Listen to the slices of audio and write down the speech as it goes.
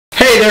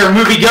there,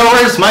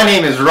 moviegoers. My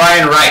name is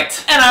Ryan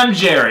Wright. And I'm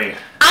Jerry.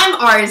 I'm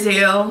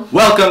Arzu.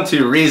 Welcome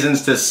to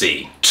Reasons to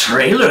See.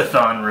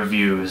 Trailerthon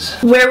reviews.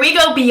 Where we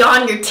go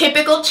beyond your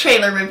typical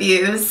trailer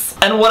reviews.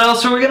 And what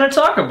else are we going to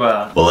talk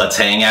about? Well, let's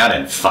hang out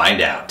and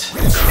find out.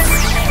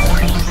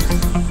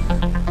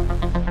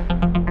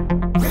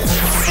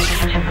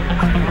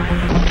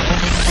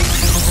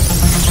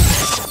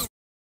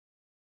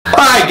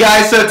 Alright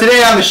guys, so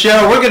today on the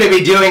show we're going to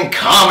be doing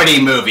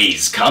comedy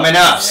movies coming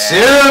up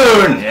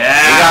soon.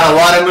 Yeah. We got a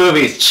lot of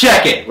movies.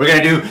 Check it. We're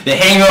going to do The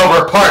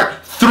Hangover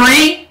Part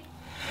 3,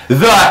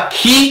 The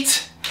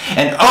Heat,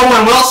 and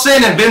Owen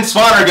Wilson and Vince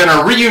Vaughn are going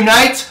to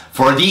reunite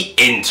for The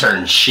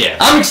Internship.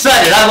 I'm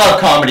excited. I love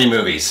comedy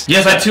movies.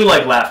 Yes, I too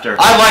like laughter.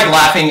 I like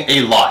laughing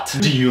a lot.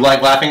 Do you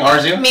like laughing,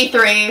 Arzu? Me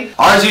three.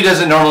 Arzu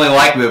doesn't normally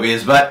like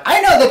movies, but I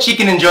know that she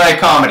can enjoy a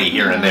comedy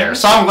here and there,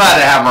 so I'm glad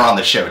to have her on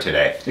the show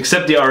today.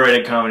 Except the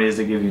R-rated comedies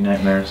that give you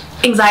nightmares.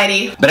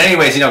 Anxiety. But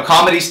anyways, you know,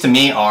 comedies to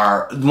me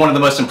are one of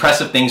the most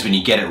impressive things when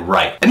you get it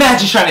right.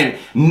 Imagine trying to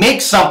make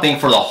something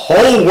for the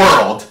whole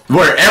world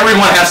where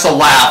everyone has to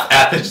laugh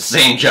at the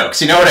same jokes.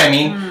 You know what I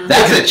mean?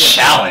 That's a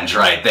challenge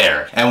right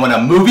there. And when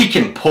a movie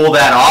can pull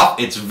that off,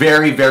 it's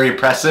very, very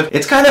impressive.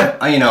 It's kind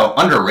of, you know,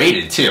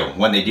 underrated too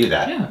when they do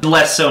that. Yeah.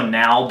 Less so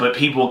now, but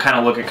people kind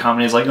of look at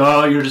comedies like,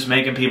 oh, you're just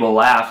making people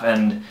laugh,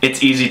 and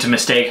it's easy to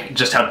mistake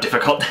just how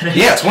difficult that is.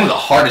 Yeah, it's one of the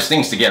hardest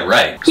things to get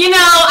right. You know,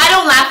 I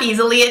don't laugh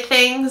easily at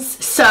things,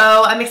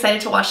 so I'm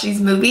excited to watch these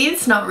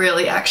movies. Not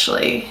really,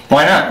 actually.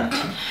 Why not?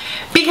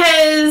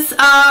 Because,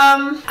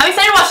 I'm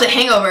excited to watch The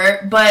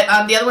Hangover,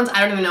 but the other ones,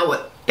 I don't even know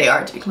what they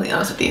are, to be completely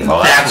honest with you.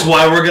 Oh, That's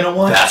why we're gonna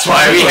watch. That's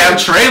why we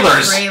have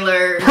trailers.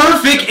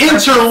 Perfect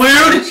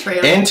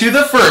interlude into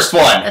the first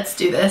one. Let's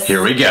do this.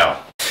 Here we go.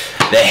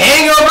 The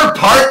Hangover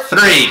Part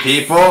 3,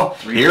 people.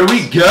 Here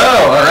we go.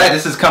 Alright,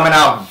 this is coming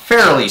out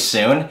fairly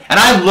soon. And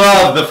I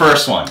love the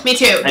first one. Me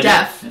too,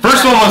 Def.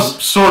 First one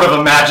was sort of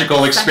a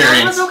magical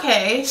experience. Second one was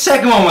okay.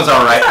 Second one was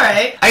alright. It's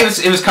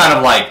alright. It was kind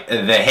of like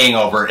The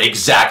Hangover,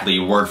 exactly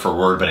word for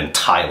word, but in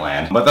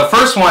Thailand. But the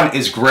first one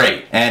is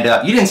great. And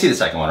you didn't see the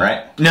second one,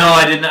 right? No,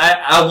 I didn't.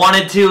 I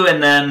wanted to,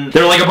 and then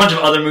there were like a bunch of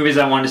other movies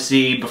I wanted to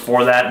see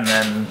before that, and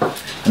then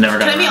I never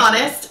got around. Can I be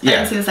honest? Yeah. I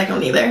didn't see the second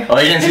one either. Oh,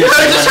 you didn't see the second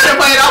one? I was just trying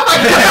to play it off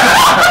like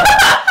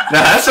No,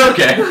 that's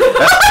okay.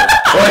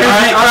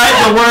 Alright,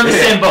 but we're in the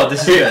same boat.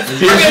 This is good.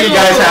 Here's what you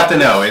guys have to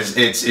know is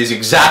it's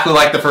exactly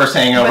like the first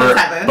Hangover,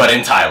 but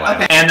in Thailand.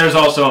 Okay. And there's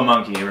also a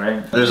monkey,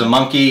 right? There's a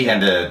monkey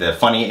and the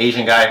funny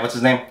Asian guy. What's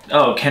his name?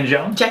 Oh, Ken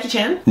Jeong? Jackie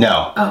Chan?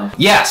 No. Oh.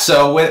 Yeah,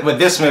 so with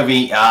this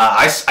movie,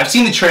 I've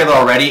seen the trailer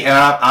already, and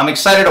I'm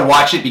excited to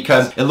watch it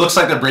because it looks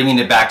like they're bringing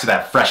it back to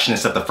that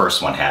freshness that the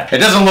first one had. It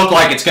doesn't look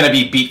like it's going to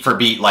be beat for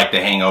beat like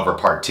The Hangover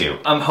Part 2.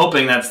 I'm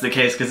hoping that's the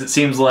case, because it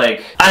seems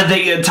like I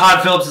think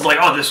Todd Phillips is like,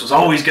 oh, this was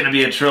always going to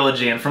be a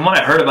trilogy, and from what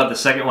I heard about the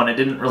second one, it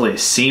didn't really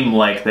seem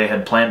like they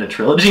had planned a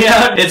trilogy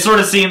out. It sort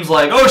of seems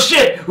like, oh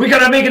shit, we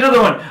gotta make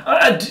another one,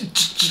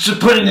 just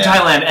put it in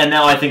Thailand, and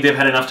now I think they've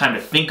had enough time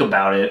to think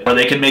about it, or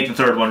they can make the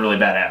third one really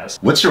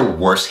badass. What's your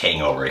worst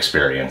hangover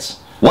experience?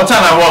 One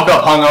time I woke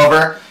up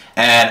hungover,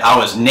 and I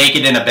was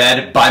naked in a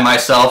bed by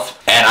myself,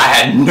 and I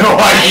had no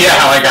idea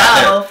how I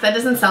got there. That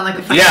doesn't sound like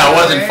a fun Yeah, it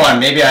wasn't fun.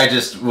 Maybe I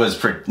just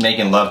was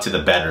making love to the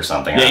bed or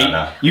something. Yeah, I don't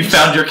know. You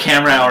found your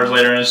camera hours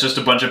later, and it's just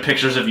a bunch of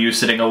pictures of you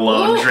sitting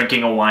alone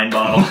drinking a wine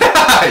bottle.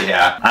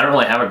 Yeah. I don't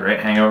really have a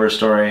great hangover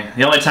story.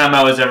 The only time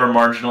I was ever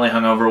marginally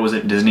hungover was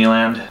at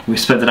Disneyland. We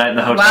spent the night in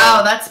the hotel.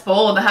 Wow, that's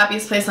bold. The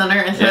happiest place on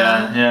earth.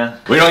 Yeah, yeah.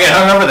 We don't get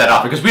hungover that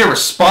often because we are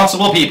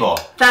responsible people.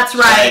 That's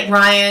right,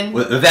 Ryan.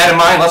 With that in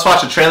mind, let's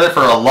watch a trailer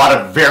for a lot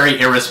of very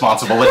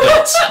irresponsible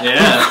adults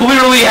Yeah. who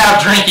clearly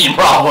have drinking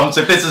problems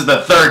if this is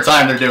the third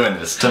time they're doing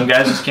this. Some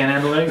guys just can't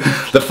handle it.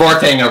 The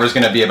fourth hangover is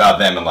going to be about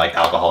them and like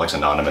Alcoholics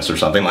Anonymous or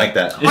something like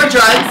that. Or drugs.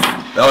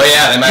 Oh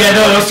yeah, they might. Yeah,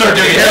 no, they'll start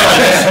doing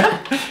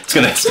it. It's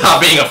going to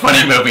stop being a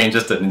funny movie and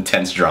just an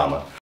intense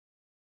drama.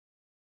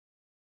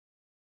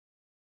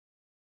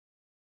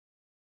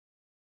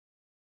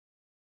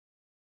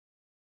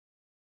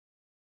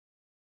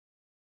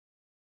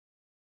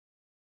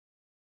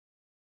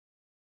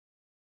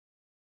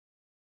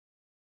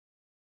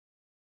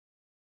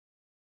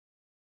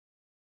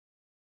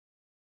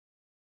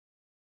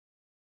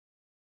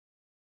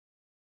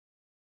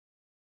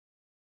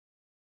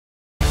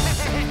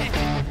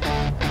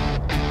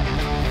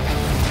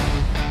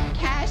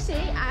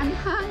 I'm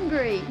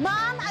hungry.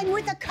 Mom, I'm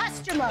with a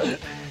customer.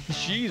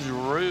 She's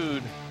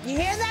rude. You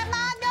hear that,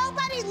 Mom?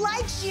 Nobody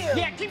likes you.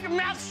 Yeah, keep your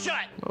mouth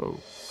shut. Oh.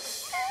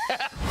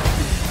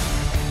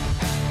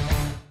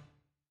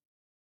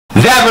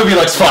 That movie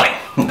looks funny.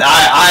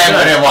 I am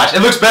going to watch.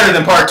 It looks better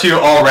than Part 2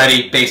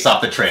 already based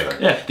off the trailer.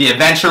 Yeah. The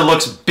adventure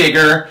looks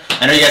bigger.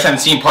 I know you guys haven't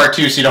seen Part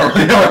 2, so you don't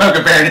really know what I'm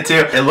comparing it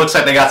to. It looks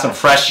like they got some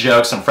fresh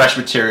jokes, some fresh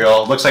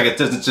material. It looks like it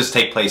doesn't just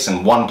take place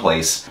in one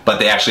place, but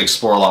they actually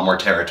explore a lot more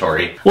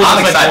territory. Well, I'm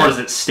it's like excited. more is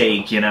at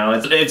stake, you know?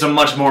 It's a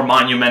much more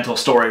monumental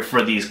story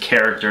for these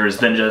characters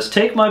than just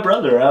take my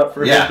brother out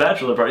for his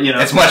bachelor party, you know?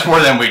 It's much more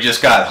than we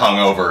just got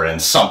hungover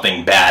and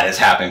something bad has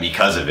happened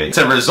because of it. It's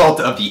a result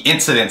of the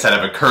incidents that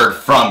have occurred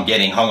from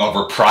getting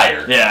hungover prior.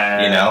 actor.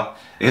 Yeah. You know?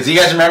 Because you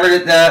guys remember,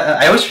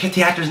 I always forget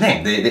the actor's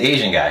name, the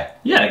Asian guy.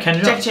 Yeah, Ken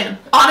Jeong. Jack Chan.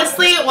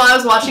 Honestly, while I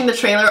was watching the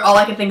trailer, all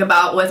I could think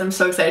about was I'm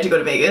so excited to go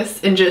to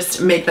Vegas and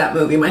just make that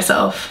movie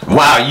myself.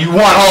 Wow, you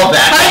want all of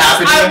that to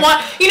happen to you? I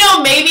want, you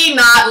know, maybe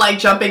not like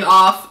jumping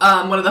off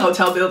one of the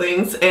hotel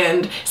buildings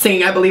and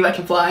singing I Believe I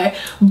Can Fly.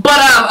 But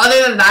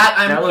other than that,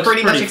 I'm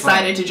pretty much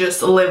excited to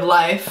just live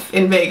life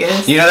in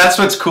Vegas. You know, that's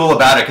what's cool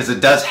about it, because it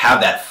does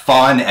have that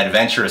fun,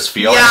 adventurous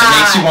feel. Yeah, And it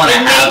makes you want to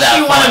have that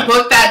It makes you want to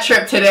book that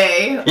trip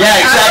today. Yeah,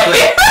 exactly.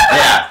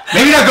 Yeah.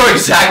 Maybe not go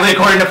exactly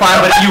according to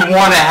plan, but you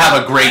want to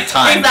have a great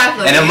time.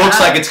 Exactly. And it looks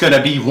like it's going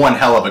to be one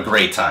hell of a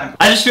great time.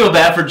 I just feel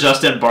bad for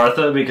Justin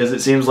Bartha because it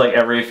seems like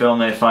every film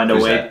they find a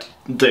way.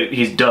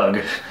 He's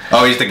Doug.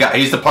 Oh, he's the guy.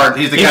 He's the guy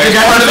who's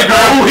part of the girl.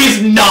 Oh,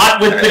 he's not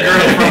with the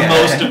girl for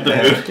most of the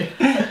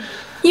movie.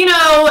 You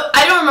know,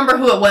 I don't remember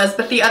who it was,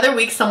 but the other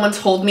week someone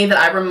told me that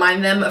I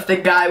remind them of the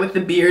guy with the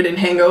beard in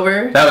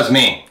Hangover. That was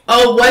me.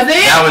 Oh, was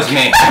it? That was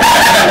me.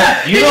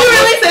 Did you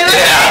really say that?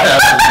 Yeah, that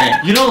was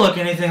me. You don't look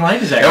anything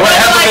like Zach. What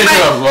happened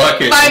to a look?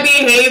 My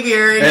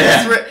behavior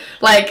just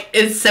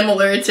is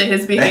similar to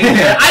his behavior.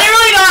 I didn't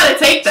really know how to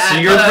take that. So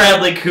you're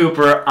Bradley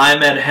Cooper,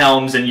 I'm Ed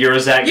Helms, and you're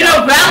Zach. You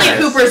know, Bradley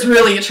Cooper's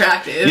really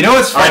attractive. You know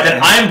what's funny?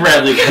 Alright, then I'm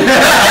Bradley Cooper.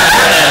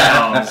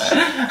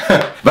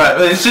 But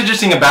what's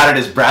interesting about it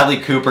is Bradley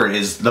Cooper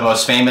is the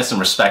most famous and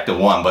respected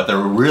one, but they're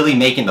really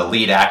making the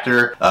lead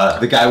actor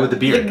the guy with the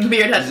beard. The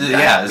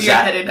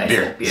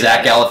beard-headed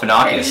Zach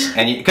Galifianakis.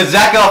 And because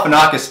Zach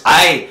Galifianakis,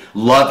 I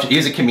loved.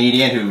 He's a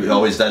comedian who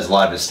always does a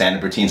lot of his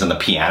stand-up routines on the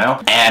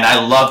piano, and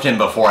I loved him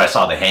before I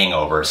saw The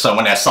Hangover. So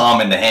when I saw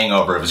him in The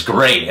Hangover, it was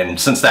great. And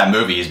since that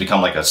movie, he's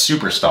become like a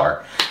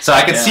superstar. So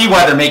I could see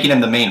why they're making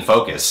him the main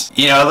focus.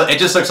 You know, it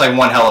just looks like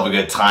one hell of a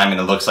good time, and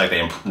it looks like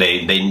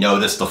they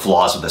noticed the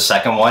flaws with the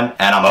second one,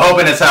 and I'm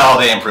hoping it's how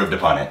they improved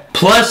upon it.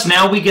 Plus,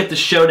 now we get the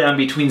showdown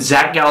between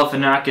Zach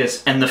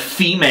Galifianakis and the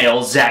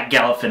female Zach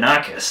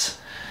Galifianakis.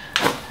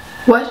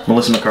 What?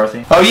 Melissa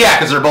McCarthy. Oh yeah,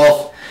 because they're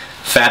both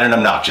fat and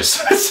obnoxious.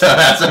 So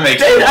that's what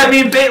makes it. I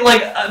mean,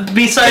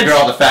 besides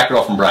the fat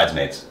girl from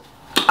Bridesmaids.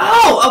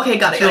 Oh, okay,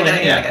 got it.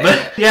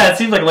 But yeah, it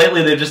seems like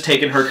lately they've just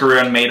taken her career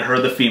and made her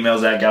the female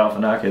Zach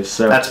Galifianakis.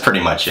 So that's pretty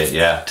much it.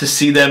 Yeah. To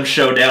see them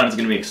show down is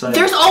gonna be exciting.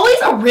 There's always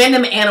a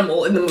random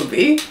animal in the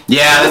movie.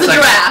 Yeah, there's a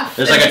giraffe.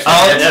 There's like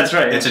that's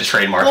right. It's a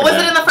trademark. What was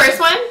it in the first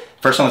one?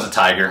 First one was a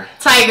tiger.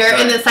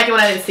 And the second one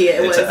I didn't see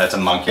it. It's a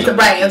monkey.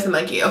 Right, it was a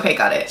monkey. Okay,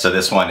 got it. So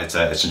this one, it's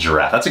a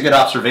giraffe. That's a good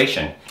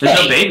observation. There's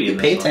no baby in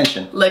this Pay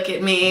attention. Look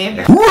at me.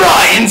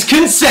 Ryan's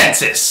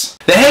consensus.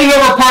 The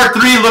Hangover Part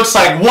 3 looks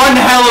like one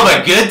hell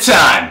of a good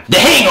time. The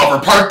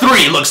Hangover Part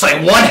 3 looks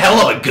like one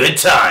hell of a good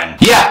time.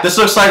 Yeah, this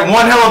looks like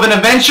one hell of an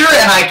adventure,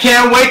 and I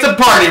can't wait to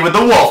party with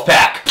the wolf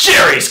pack.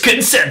 Jerry's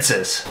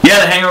consensus. Yeah,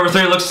 The Hangover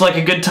 3 looks like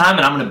a good time,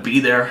 and I'm gonna be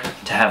there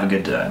to have a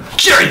good time.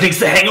 Jerry thinks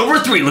The Hangover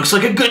 3 looks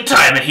like a good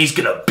time, and he's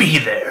gonna be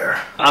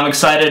there. I'm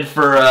excited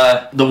for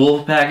the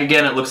wolf pack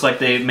again. It looks like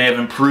they may have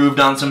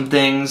improved on some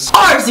things.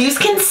 Arzu's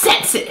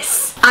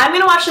consensus. I'm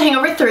gonna watch The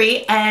Hangover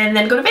 3 and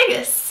then go to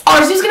Vegas.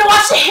 Arzu's gonna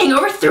watch The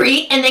Hangover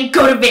 3 and then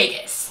go to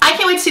Vegas. I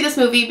can't wait to see this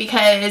movie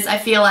because I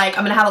feel like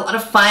I'm gonna have a lot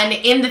of fun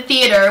in the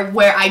theater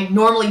where I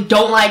normally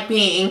don't like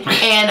being,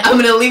 and I'm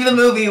gonna leave the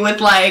movie with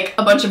like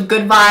a bunch of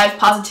good vibes,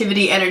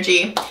 positivity,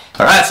 energy.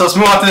 Alright, so let's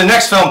move on to the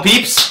next film,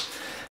 peeps.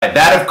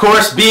 That, of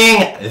course, being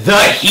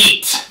The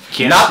Heat.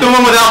 Not the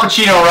one with Al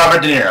Pacino or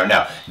Robert De Niro,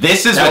 no.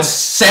 This is with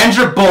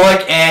Sandra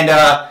Bullock and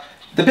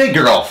the big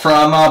girl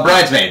from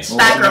Bridesmaids.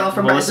 That girl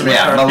from Bridesmaids.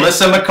 Yeah,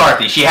 Melissa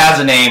McCarthy. She has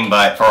a name,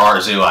 but for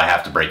Arzu, I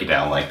have to break it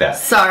down like that.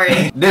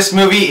 Sorry. This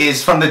movie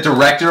is from the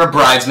director of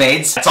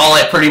Bridesmaids. That's all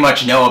I pretty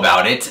much know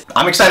about it.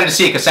 I'm excited to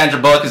see it because Sandra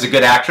Bullock is a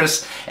good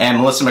actress, and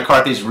Melissa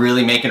McCarthy is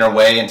really making her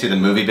way into the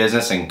movie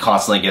business and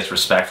constantly gets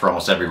respect for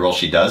almost every role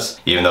she does,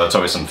 even though it's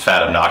always some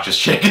fat, obnoxious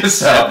chick. So.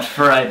 Except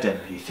for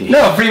Identity Thief.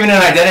 No, for even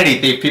an Identity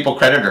Thief, people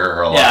credit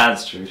her a lot. Yeah,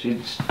 that's true. She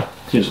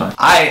was fine.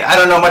 I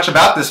don't know much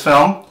about this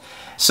film,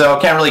 so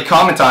can't really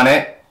comment on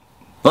it.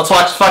 Let's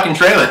watch the fucking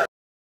trailer.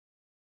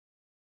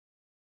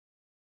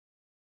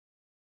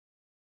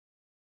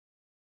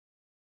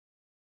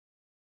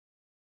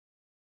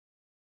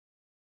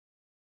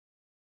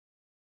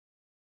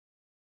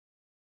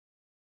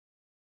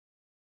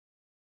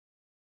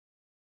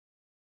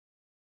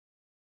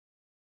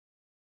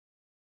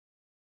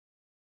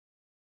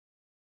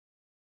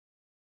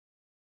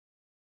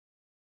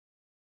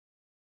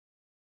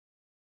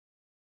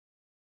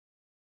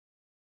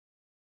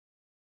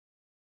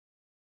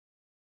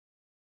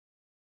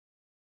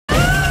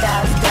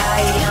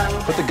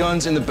 Put the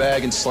guns in the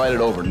bag and slide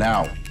it over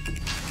now.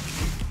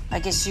 I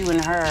guess you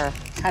and her are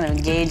kind of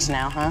engaged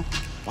now, huh?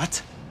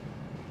 What?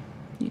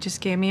 You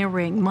just gave me a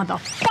ring,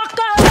 motherfucker!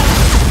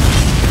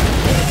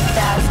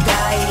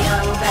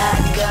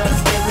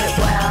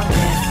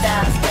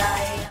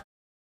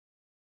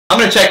 I'm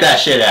gonna check that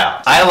shit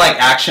out. I like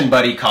action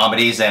buddy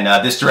comedies, and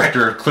this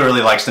director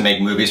clearly likes to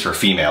make movies for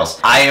females.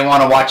 I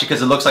want to watch it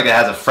because it looks like it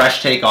has a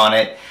fresh take on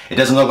it. It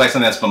doesn't look like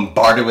something that's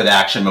bombarded with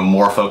action, but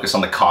more focused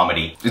on the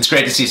comedy. It's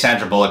great to see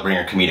Sandra Bullock bring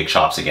her comedic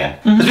chops again.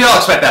 Because we all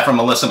expect that from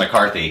Melissa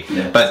McCarthy.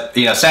 Yeah. But,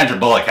 you know, Sandra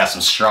Bullock has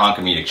some strong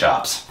comedic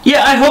chops.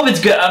 Yeah, I hope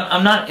it's good.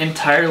 I'm not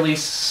entirely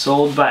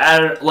sold by...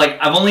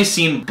 I've only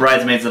seen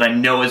Bridesmaids that I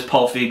know is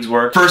Paul Feig's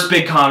work. First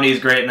big comedy is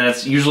great, and then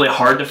it's usually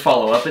hard to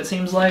follow up, it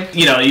seems like.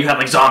 You know, you have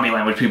like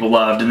Zombieland, which people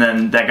loved, and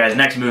then that guy's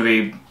next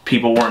movie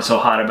people weren't so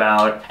hot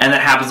about. And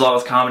that happens a lot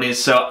with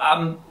comedies, so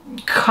I'm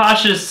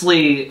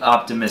cautiously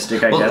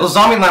optimistic, I guess. Well,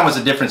 Zombieland was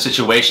a different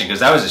situation because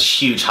that was a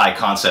huge high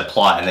concept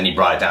plot and then he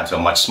brought it down to a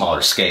much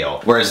smaller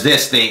scale. Whereas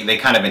this, they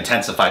kind of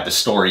intensified the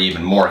story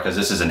even more because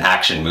this is an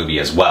action movie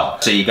as well.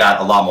 So you got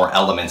a lot more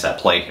elements at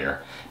play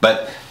here.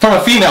 But from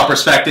a female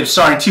perspective,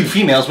 starring two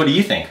females, what do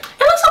you think? It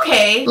looks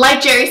okay. Like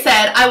Jerry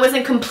said, I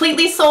wasn't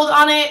completely sold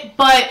on it,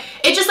 but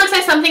it just looks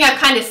like something I've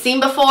kind of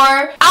seen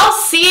before. I'll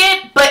see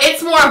it, but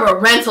it's more of a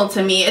rental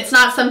to me. It's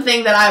not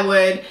something that I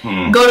would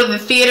go to the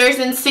theaters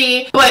and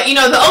see. But, you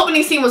know, the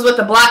opening scene was with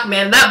the black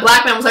man, and that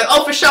black man was like,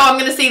 oh, for sure, I'm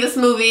going to see this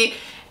movie.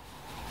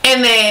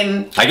 And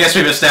then... I guess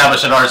we've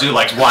established that Arzu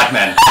likes black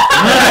men.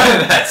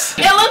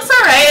 It looks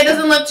alright. It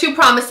doesn't look too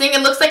promising.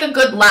 It looks like a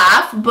good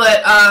laugh,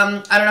 but I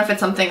don't know if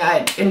it's something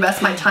I'd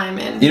invest my time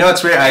in. You know,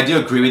 it's weird. I do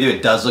agree with you.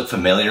 It does look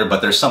familiar,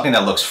 but there's something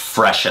that looks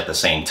fresh at the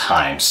same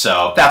time.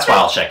 So that's why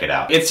I'll check it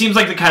out. It seems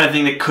like the kind of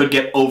thing that could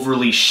get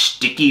overly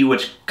shticky,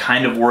 which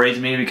kind of worries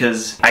me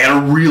because I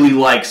gotta really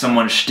like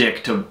someone's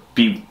shtick to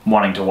be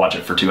wanting to watch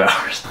it for 2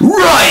 hours.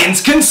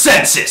 Ryan's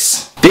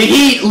consensus. The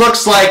Heat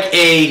looks like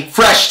a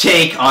fresh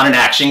take on an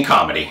action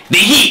comedy. The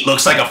Heat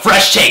looks like a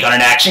fresh take on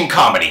an action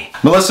comedy.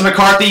 Melissa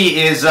McCarthy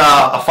is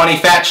a funny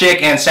fat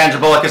chick and Sandra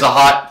Bullock is a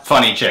hot,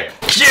 funny chick.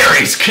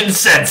 Jerry's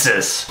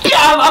consensus. Yeah,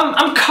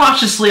 I'm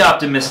cautiously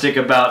optimistic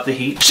about The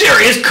Heat.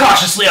 Jerry is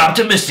cautiously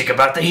optimistic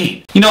about The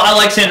Heat. You know, I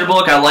like Sandra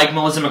Bullock, I like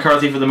Melissa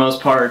McCarthy for the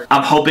most part.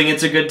 I'm hoping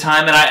it's a good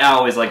time, and I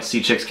always like to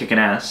see chicks kicking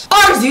ass.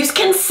 Arzu's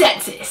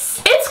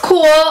consensus. It's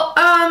cool.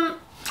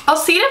 I'll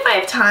see it if I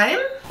have time.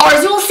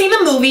 Arzu will see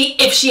the movie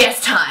if she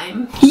has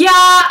time. Yeah,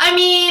 I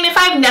mean, if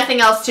I have nothing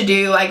else to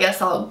do, I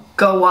guess I'll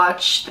go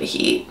watch The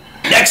Heat.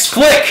 Next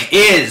flick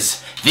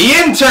is The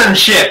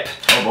Internship.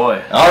 Oh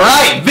boy.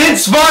 Alright,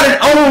 Vince Vaughn and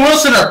Owen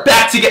Wilson are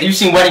back together. You've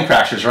seen Wedding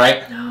Crashers,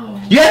 right?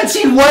 No. You haven't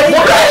seen Wedding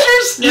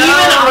Crashers? No. Even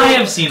I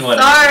have seen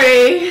Wedding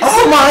Crashers. Sorry.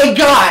 Oh my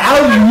god,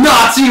 how have you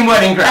not seen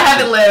Wedding Crashers? I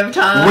haven't lived,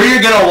 huh?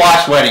 We're gonna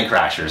watch Wedding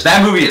Crashers.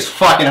 That movie is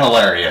fucking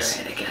hilarious.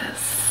 Right, I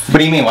guess. What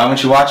do you mean? Why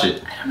wouldn't you watch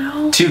it? I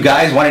don't know. Two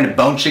guys wanting to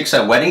bone chicks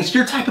at weddings?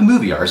 Your type of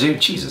movie, Arzu.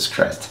 Jesus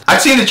Christ.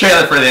 I've seen the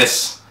trailer for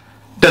this.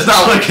 Does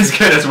not look as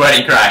good as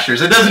Wedding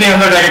Crashers. It doesn't even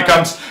look like it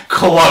comes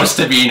close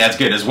to being as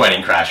good as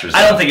Wedding Crashers.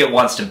 I don't think it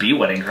wants to be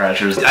Wedding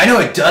Crashers. I know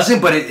it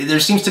doesn't, but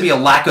there seems to be a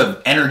lack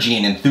of energy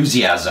and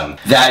enthusiasm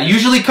that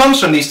usually comes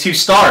from these two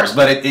stars.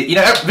 But you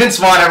know, Vince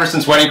Vaughn, ever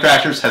since Wedding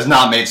Crashers, has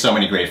not made so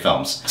many great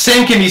films.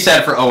 Same can be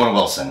said for Owen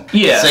Wilson.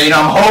 Yeah. So, you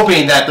know, I'm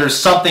hoping that there's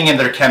something in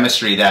their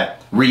chemistry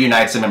that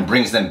reunites them and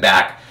brings them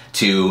back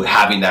to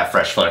having that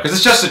fresh flair. Because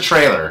it's just a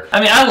trailer. I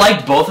mean, I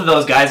like both of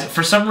those guys.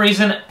 For some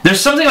reason,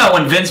 there's something about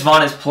when Vince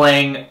Vaughn is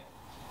playing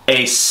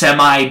a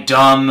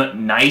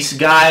semi-dumb, nice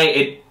guy,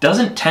 it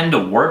doesn't tend to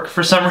work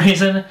for some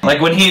reason.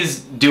 Like when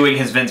he's doing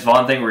his Vince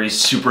Vaughn thing where he's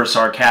super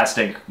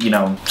sarcastic, you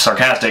know,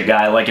 sarcastic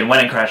guy, like in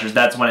Wedding Crashers,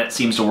 that's when it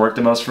seems to work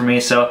the most for me.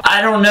 So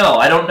I don't know.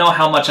 I don't know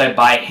how much I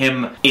buy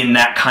him in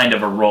that kind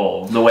of a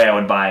role, the way I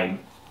would buy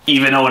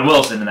even Owen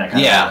Wilson in that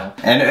kind of role.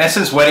 And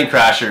since Wedding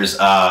Crashers,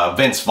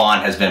 Vince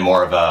Vaughn has been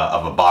more of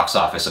a box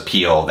office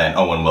appeal than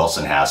Owen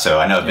Wilson has. So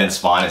I know Vince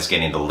Vaughn is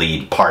getting the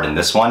lead part in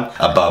this one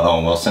above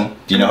Owen Wilson.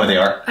 Do you know who they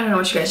are? I don't know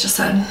what you guys just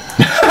said.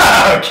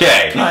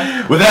 Okay.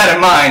 With that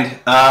in mind,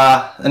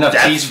 enough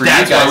tease for you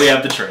guys. That's why we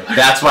have the trailer.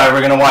 That's why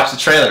we're going to watch the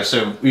trailer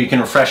so we can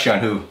refresh you on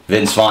who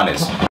Vince Vaughn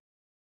is.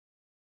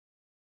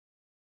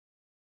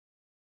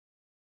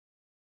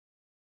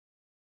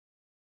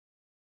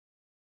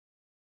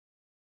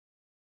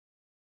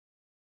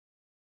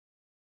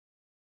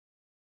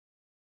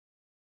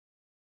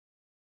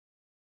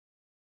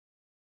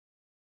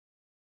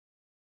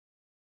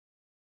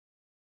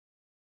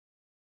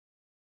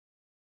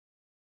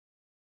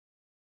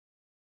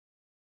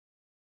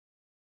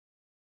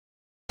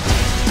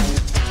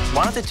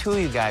 Why don't the two of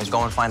you guys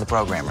go and find the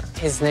programmer?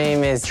 His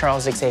name is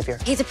Charles Xavier.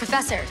 He's a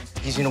professor.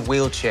 He's in a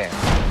wheelchair.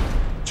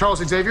 Charles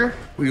Xavier?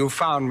 Well, you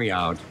found me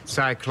out.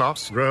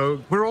 Cyclops,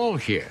 Rogue, we're all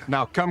here.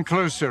 Now come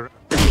closer.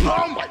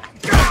 Oh my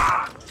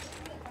God!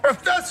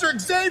 Professor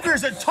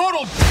Xavier's a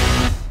total...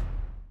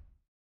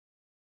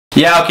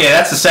 Yeah, okay,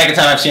 that's the second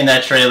time I've seen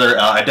that trailer.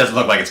 It doesn't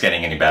look like it's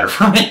getting any better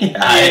for me.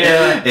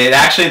 Yeah. It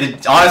actually,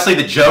 honestly,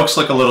 the jokes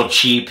look a little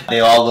cheap. They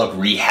all look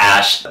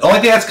rehashed. The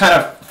only thing that's kind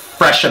of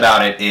fresh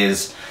about it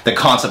is the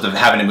concept of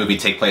having a movie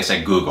take place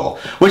at Google,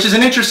 which is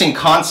an interesting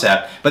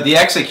concept, but the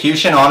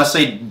execution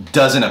honestly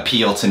doesn't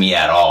appeal to me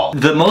at all.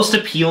 The most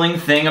appealing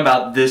thing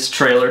about this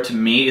trailer to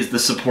me is the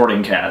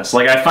supporting cast.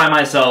 Like, I find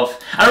myself,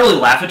 I don't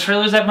really laugh at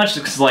trailers that much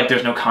because, like,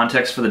 there's no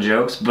context for the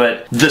jokes,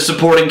 but the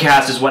supporting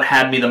cast is what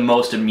had me the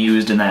most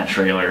amused in that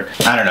trailer.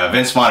 I don't know,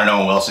 Vince Vaughn and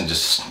Owen Wilson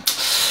just...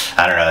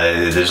 I don't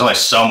know, there's only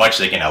so much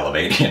they can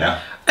elevate, you know?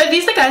 Are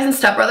these the guys in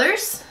Step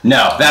Brothers?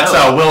 No, that's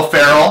Will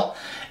Ferrell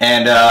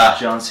and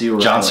John C.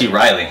 Reilly. John C.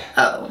 Reilly.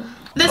 Oh.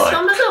 This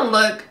film doesn't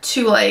look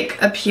too, like,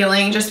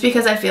 appealing just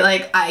because I feel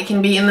like I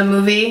can be in the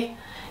movie.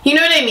 You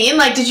know what I mean?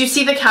 Like, did you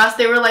see the cast?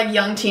 They were, like,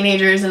 young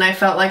teenagers, and I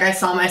felt like I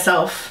saw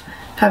myself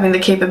having the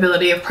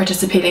capability of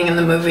participating in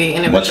the movie.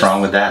 And What's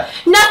wrong with that?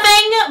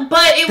 Nothing,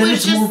 but it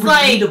was just,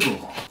 like...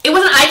 relatable. It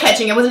wasn't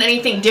eye-catching. It wasn't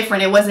anything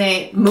different. It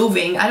wasn't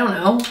moving. I don't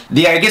know.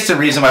 I guess the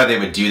reason why they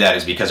would do that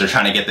is because they're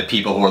trying to get the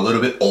people who are a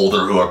little bit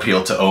older who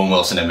appeal to Owen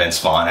Wilson and Vince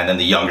Vaughn, and then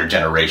the younger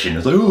generation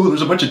is like, oh,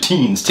 there's a bunch of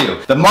teens too.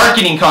 The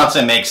marketing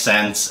concept makes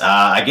sense.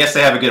 I guess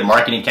they have a good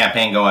marketing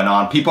campaign going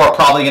on. People are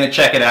probably going to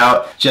check it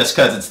out just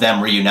because it's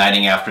them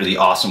reuniting after the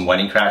awesome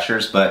Wedding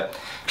Crashers, but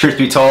truth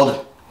be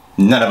told,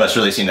 none of us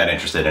really seem that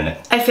interested in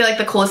it. I feel like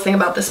the coolest thing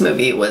about this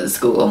movie was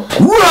Google.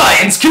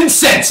 Ryan's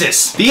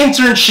consensus! The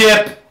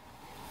Internship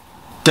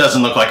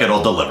doesn't look like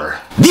it'll deliver.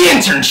 The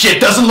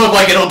Internship doesn't look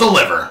like it'll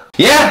deliver.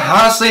 Yeah,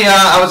 honestly,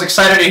 I was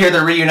excited to hear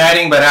they're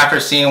reuniting, but after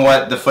seeing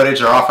what the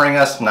footage are offering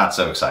us, not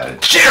so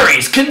excited.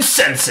 Jerry's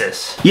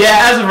consensus. Yeah,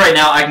 as of right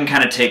now, I can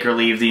kind of take or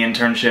leave The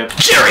Internship.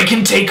 Jerry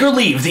can take or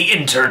leave The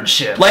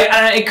Internship. Like,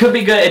 it could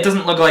be good. It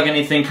doesn't look like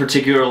anything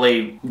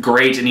particularly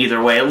great in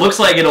either way. It looks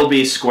like it'll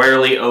be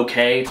squarely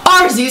okay.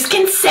 Arzu's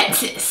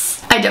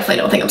consensus. I definitely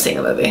don't think I'm seeing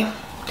the movie.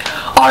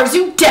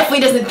 Arzu definitely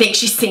doesn't think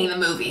she's seeing the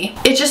movie.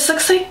 It just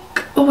looks like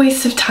a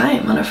waste of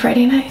time on a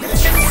Friday night.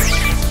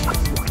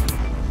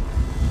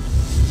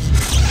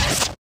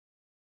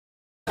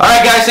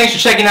 Alright guys, thanks for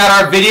checking out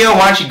our video.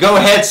 Why don't you go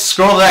ahead,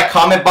 scroll to that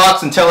comment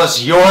box and tell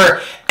us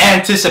your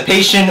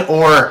anticipation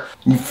or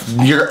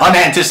your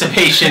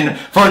unanticipation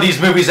for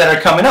these movies that are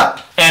coming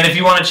up. And if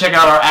you want to check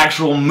out our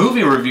actual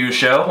movie review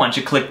show, why don't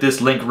you click this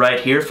link right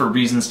here for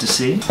reasons to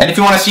see. And if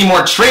you want to see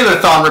more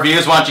Trailerthon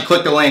reviews, why don't you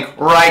click the link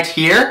right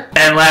here.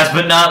 And last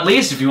but not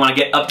least, if you want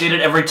to get updated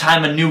every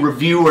time a new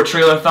review or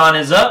Trailerthon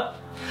is up,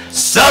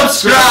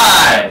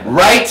 subscribe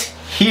right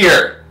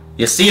here.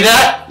 You see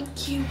that?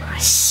 Thank you, Ryan.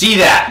 See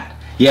that?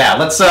 Yeah,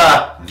 let's,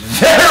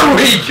 there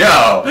we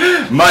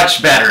go.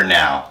 Much better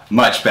now.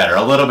 Much better.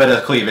 A little bit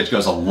of cleavage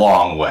goes a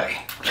long way.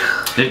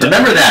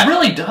 Remember that. It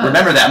really does.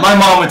 Remember that. My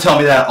mom would tell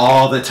me that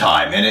all the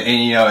time, and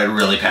you know, it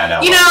really panned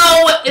out. You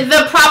know,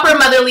 the proper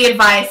motherly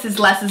advice is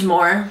less is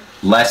more.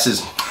 Less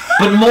is...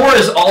 But more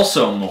is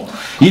also more.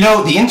 You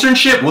know, The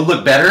Internship would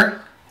look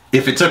better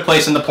if it took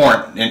place in the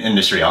porn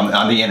industry,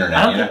 on the internet.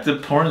 I don't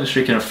think the porn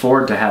industry can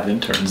afford to have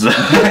interns. Yeah.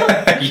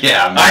 Maybe.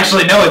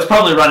 Actually, no, it's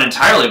probably run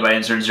entirely by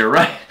interns, you're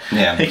right.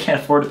 Yeah. They can't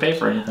afford to pay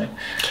for anything.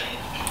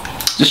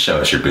 Just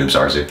show us your boobs,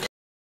 Arzu.